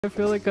I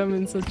feel like I'm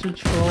in such a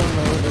troll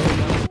mode right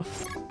now.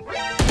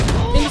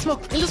 In the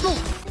smoke! In the smoke!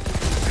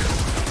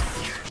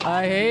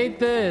 I hate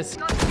this.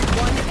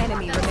 One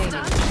enemy remaining.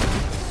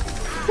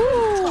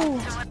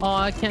 Woo! Oh,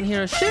 I can't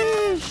hear a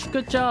sheesh.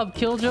 Good job,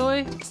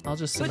 Killjoy. I'll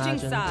just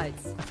imagine.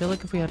 Sides. I feel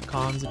like if we had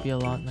comms, it'd be a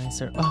lot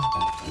nicer.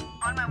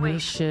 Oh, we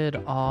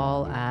should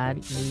all add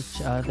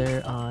each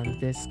other on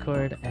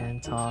Discord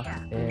and talk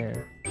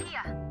there.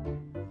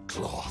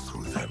 Claw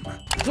through them.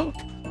 Oh,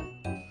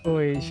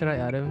 wait, should I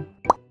add him?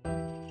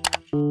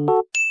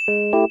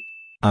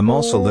 I'm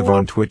also live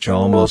on Twitch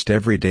almost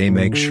every day.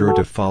 Make sure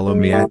to follow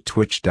me at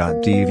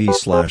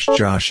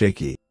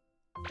twitch.tv/joshseki.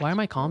 Why are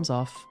my comms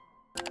off?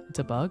 It's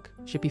a bug?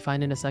 Should be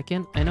fine in a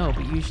second. I know,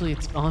 but usually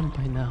it's on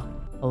by now.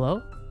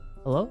 Hello?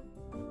 Hello?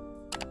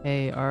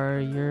 Hey, are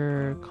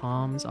your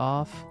comms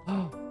off?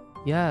 Oh,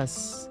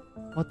 yes.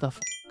 What the f***?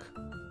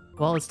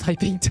 Well, it's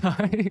typing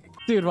time.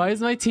 Dude, why is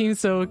my team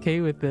so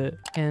okay with it?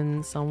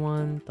 Can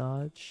someone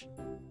dodge?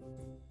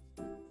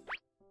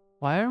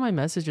 Why are my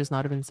messages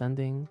not even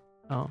sending?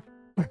 Oh.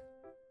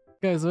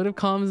 Guys, what if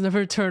comms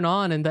never turn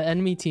on and the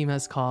enemy team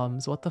has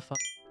comms? What the fuck?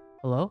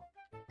 Hello?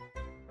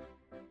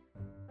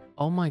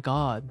 Oh my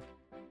god.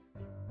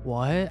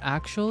 What?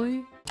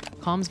 Actually?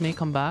 Comms may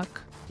come back.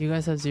 You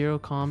guys have 0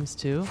 comms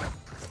too?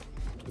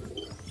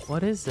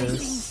 What is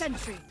this?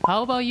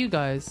 How about you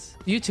guys?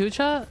 You too,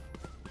 chat?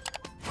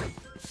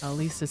 At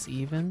least it's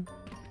even.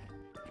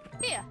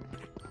 Here.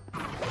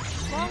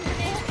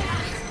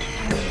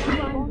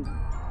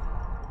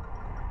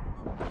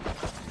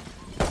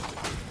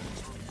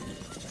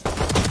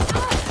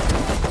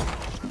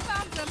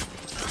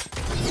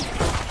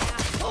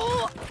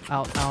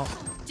 Out, out.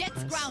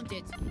 Jets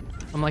grounded.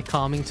 I'm like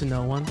calming to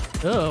no one.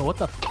 Ugh, what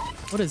the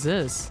f? What is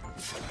this?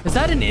 Is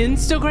that an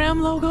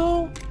Instagram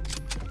logo?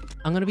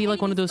 I'm gonna be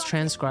like one of those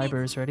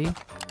transcribers. Ready?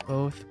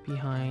 Both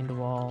behind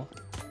wall.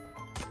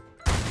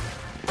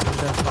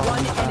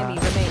 One enemy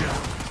remaining.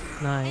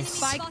 Nice.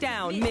 Spike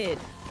down mid.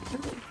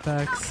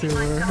 Back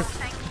sewer.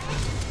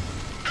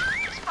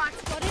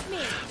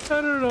 I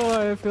don't know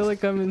why I feel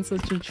like I'm in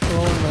such a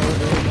troll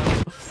mode right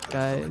now.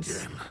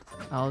 Guys,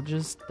 I'll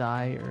just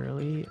die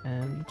early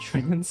and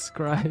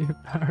transcribe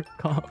our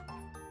comp.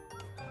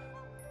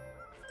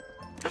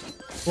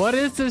 What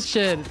is this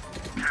shit?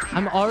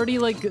 I'm already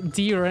like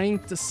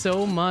D-ranked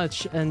so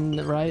much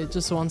and Riot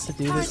just wants to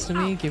do this to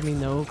me, give me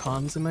no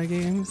comms in my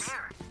games.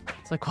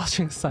 It's like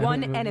watching a silent One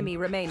movie. enemy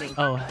remaining.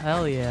 Oh,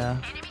 hell yeah.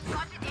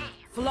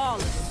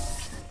 Flawless.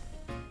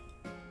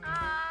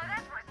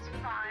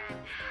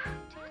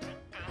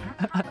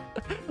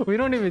 We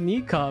don't even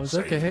need comms,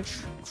 okay.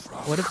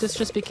 What if this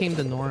just became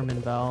the norm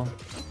in Val?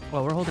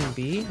 Well, we're holding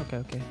B? Okay,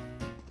 okay.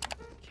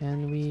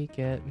 Can we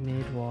get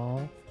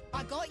mid-wall?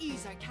 I got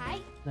yous,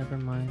 okay? Never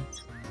mind.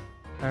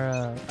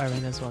 Our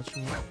Irina's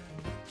watching it.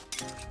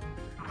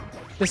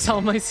 This is how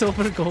my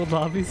silver gold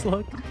lobbies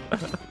look. Oh,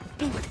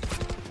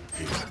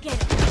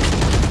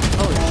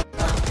 oh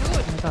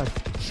my god.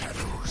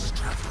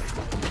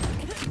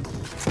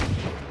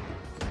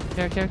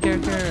 Care.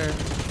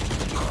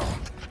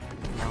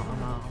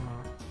 I'm out.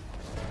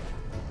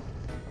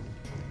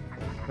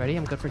 Ready?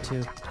 I'm good for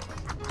 2.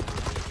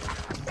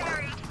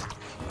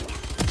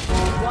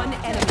 One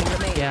enemy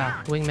remaining.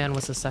 Yeah, wingman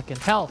was the second.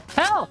 Hell!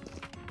 Hell!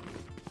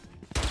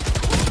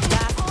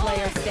 Last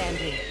player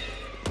standing.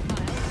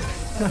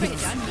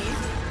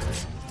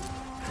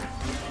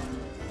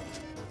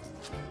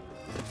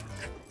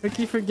 I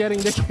keep forgetting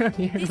they can't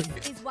hear me.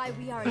 This is why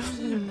we are a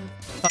team.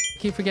 I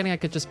keep forgetting I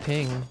could just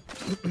ping.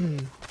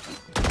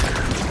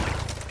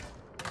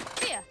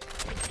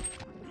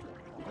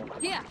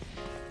 Here.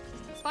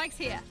 Spike's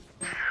here.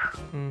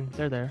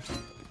 They're there.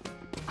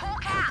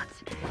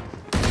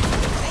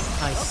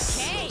 Nice.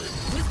 Okay.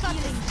 Who's got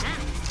this now?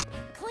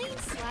 Clean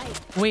slate.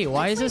 Wait,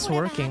 why is this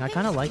working? I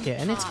kind of like it.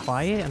 And it's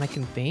quiet and I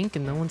can think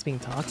and no one's being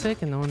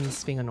toxic and no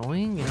one's being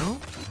annoying, you know?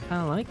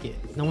 Kind of like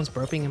it. No one's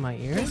burping in my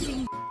ear.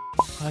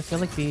 I feel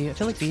like B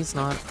is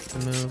not the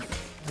move.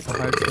 Like a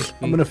hard push B.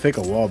 I'm gonna fake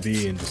a wall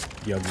B and just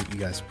you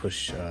guys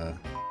push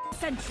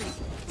Sentry.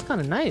 It's kind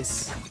of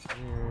nice.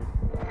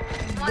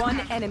 One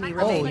enemy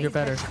Oh, remaining. you're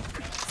better.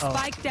 Oh,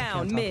 Spike I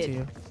down can't talk mid. to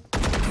you.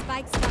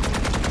 Spike's down.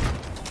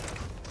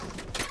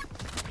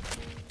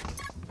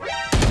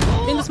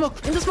 In the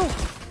smoke! In the smoke!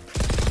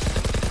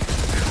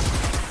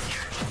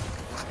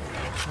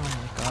 Oh my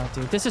god,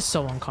 dude. This is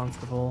so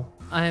uncomfortable.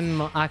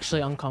 I'm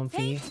actually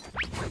uncomfy.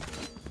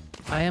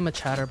 I am a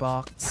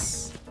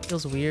chatterbox.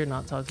 Feels weird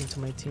not talking to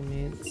my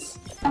teammates.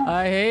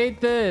 I hate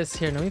this.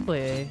 Here, let me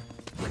play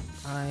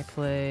A. I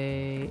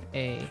play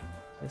A.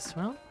 This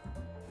round?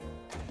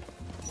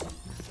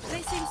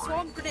 Placing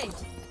swarm grenade.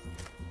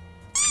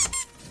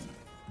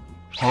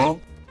 Huh?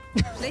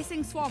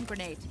 Placing swarm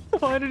grenade.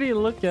 Why did he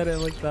look at it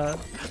like that?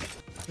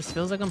 This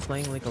feels like I'm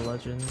playing League of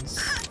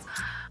Legends.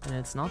 And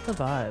it's not the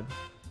vibe.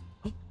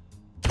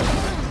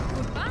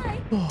 Goodbye.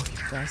 Oh, you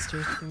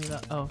bastard. Give me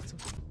that. Oh.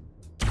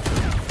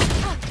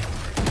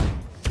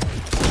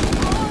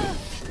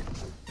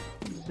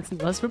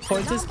 Let's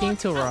report this game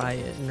to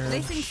Riot,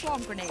 Placing nerd.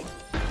 swarm grenade.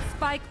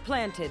 Spike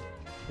planted.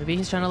 Maybe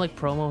he's trying to like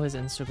promo his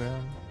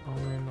Instagram. Oh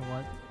man,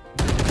 what?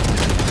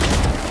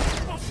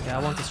 Yeah,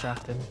 I won't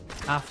distract him.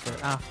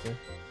 After.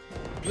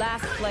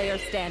 Last player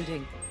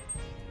standing.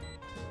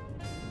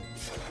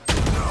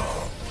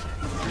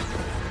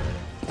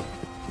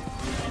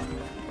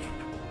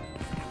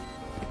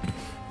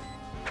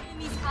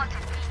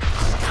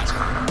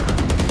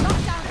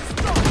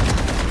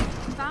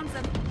 Found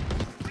them.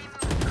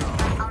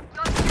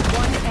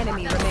 One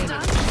enemy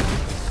remaining.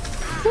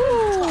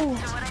 Woo!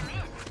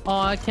 Oh,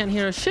 I can't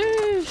hear a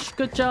sheesh.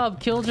 Good job,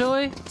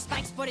 Killjoy.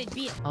 Spike spotted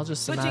B. I'll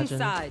just Switching imagine.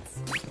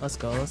 sides. Let's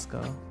go.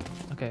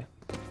 Okay.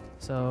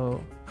 So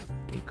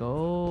we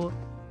go.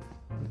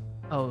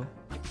 Oh,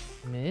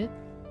 mid?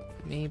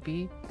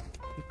 Maybe.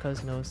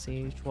 Because no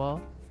sage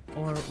wall.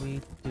 Or we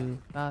do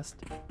fast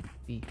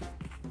B.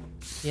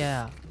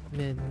 Yeah.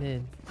 Mid.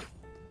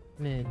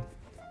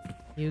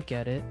 You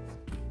get it.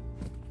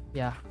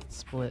 Yeah.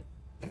 Split.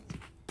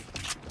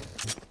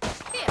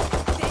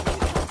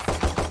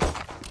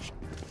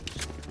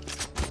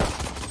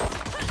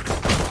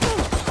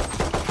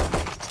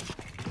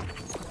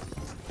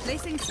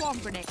 Placing swarm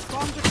grenade.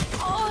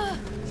 Oh!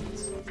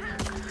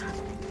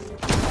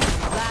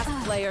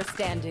 Last player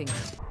standing.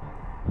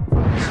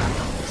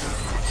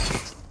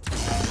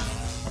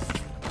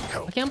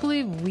 I can't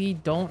believe we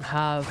don't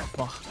have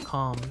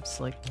comms.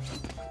 Like,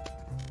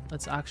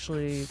 that's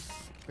actually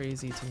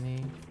crazy to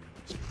me.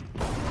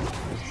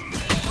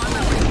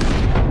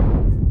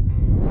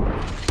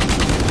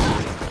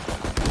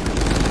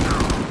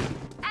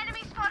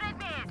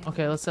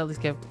 Okay, let's at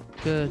least get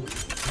good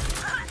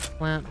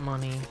plant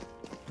money.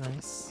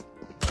 Nice.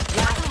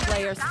 Last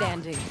player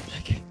standing.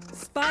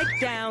 Spike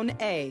down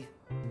A.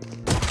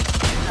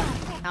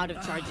 Out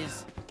of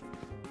charges.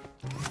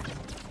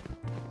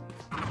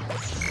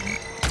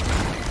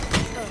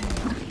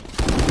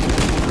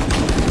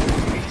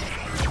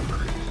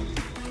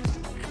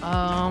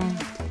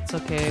 It's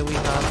okay. We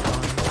have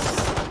guns.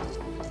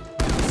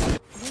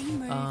 We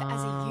move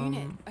as a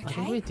unit, I think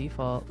okay? we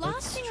default. Last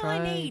Let's thing try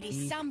I need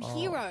is some default.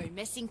 hero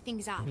messing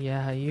things up.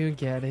 Yeah, you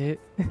get it.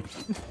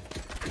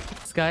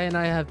 Sky and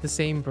I have the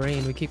same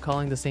brain. We keep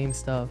calling the same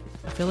stuff.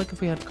 I feel like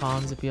if we had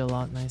comms, it'd be a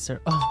lot nicer.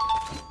 Oh,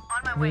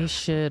 we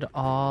should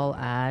all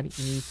add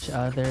each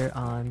other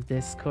on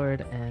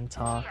Discord and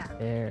talk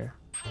there.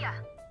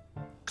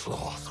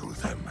 Claw through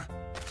them.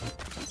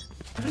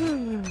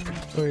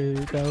 Wait,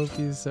 that would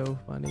be so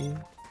funny.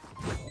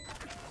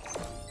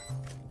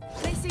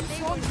 Placing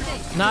swarm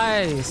grenade.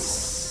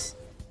 Nice.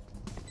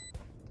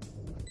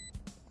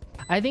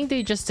 I think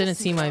they just didn't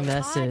see my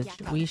message.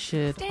 We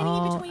should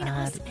all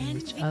add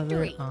each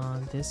other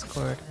on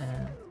Discord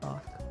and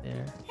talk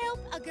there. Help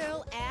a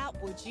girl out,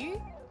 would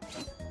you?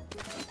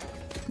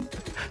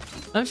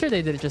 I'm sure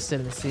they just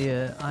didn't see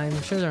it. I'm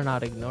sure they're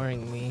not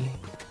ignoring me.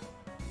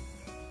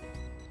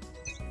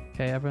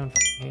 Okay, everyone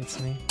hates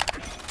me.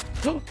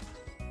 Oh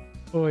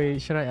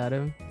wait, should I add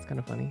him? It's kind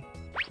of funny.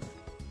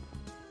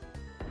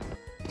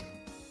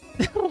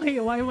 Wait,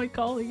 why am I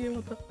calling him?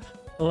 What the?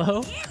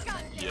 Hello?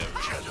 Yeah.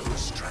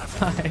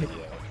 Hi.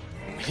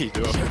 What are you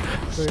doing?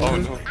 Wait, Oh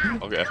no.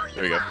 Okay,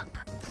 there we go.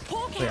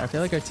 wait, I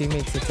feel like our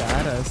teammates need to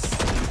add us.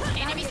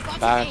 Enemy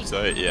spotted Back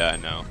to it. Yeah, I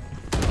know.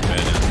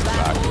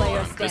 Last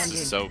player This standing.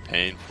 is so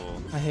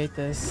painful. I hate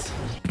this.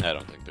 I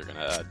don't think they're gonna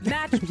add.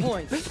 Match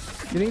point. You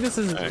think this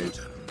is? Right.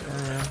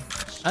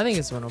 I think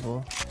it's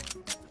winnable.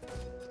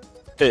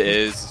 It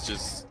is. It's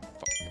just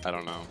I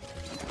don't know.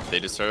 They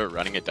just started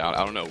running it down.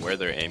 I don't know where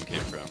their aim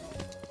came from.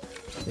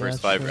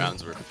 First 5 true.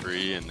 rounds were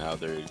free, and now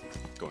they're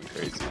going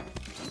crazy.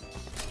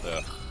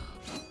 Ugh.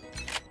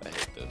 I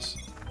hate this.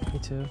 Me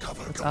too.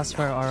 Let's ask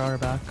for our RR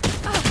back.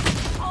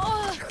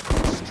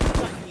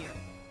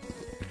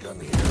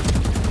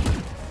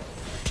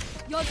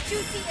 Your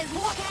duty is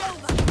walked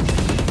over.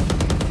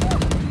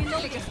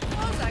 This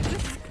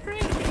is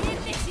crazy.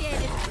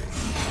 Initiated.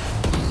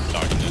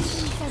 Darkness.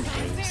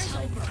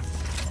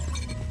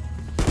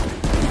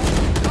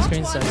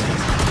 Screen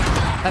settings.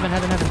 Heaven.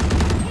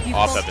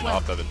 Off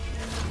heaven.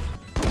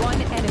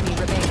 One enemy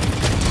remaining.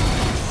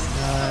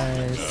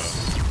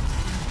 Nice.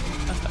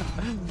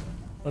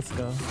 Let's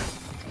go.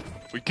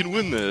 We can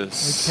win We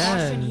this.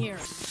 can. Here.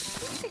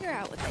 Figure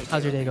out what they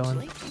How's do your day going?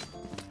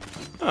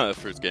 eventually.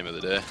 First game of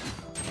the day.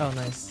 Oh,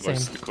 nice. Of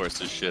course, Same. of course,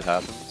 this shit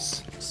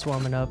happens.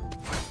 Swarming up.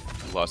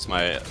 Lost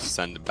my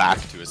back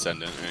to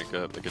Ascendant rank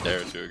up like a day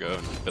or two ago,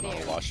 and been on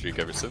a loss streak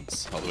ever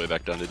since, all the way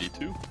back down to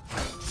D2.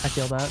 I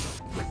feel that.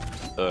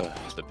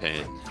 The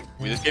pain.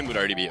 I mean, this game would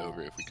already be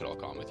over if we could all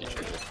calm with each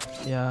other.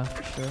 Yeah,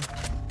 sure.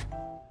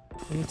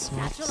 We need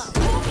smokes.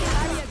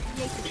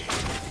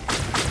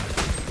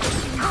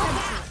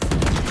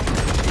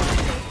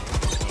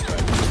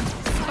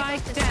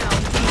 Spike down.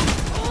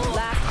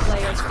 Last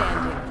player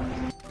standing.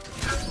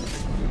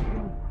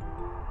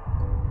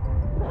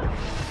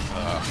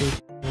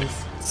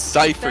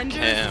 Cypher Defenders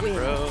cam, win.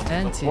 bro.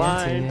 And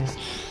Blind.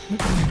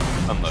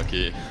 TNT. Unlucky.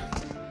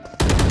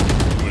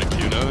 You want a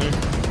Q another?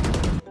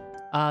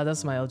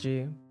 That's my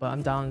LG, but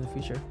I'm down in the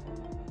future.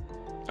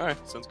 Alright,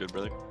 sounds good,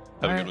 brother.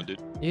 Have a Alright. good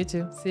one, dude. You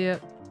too. See ya.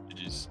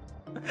 GG's.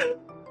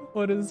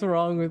 What is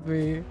wrong with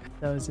me?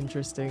 That was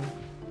interesting.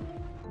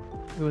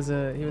 He was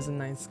a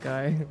nice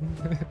guy.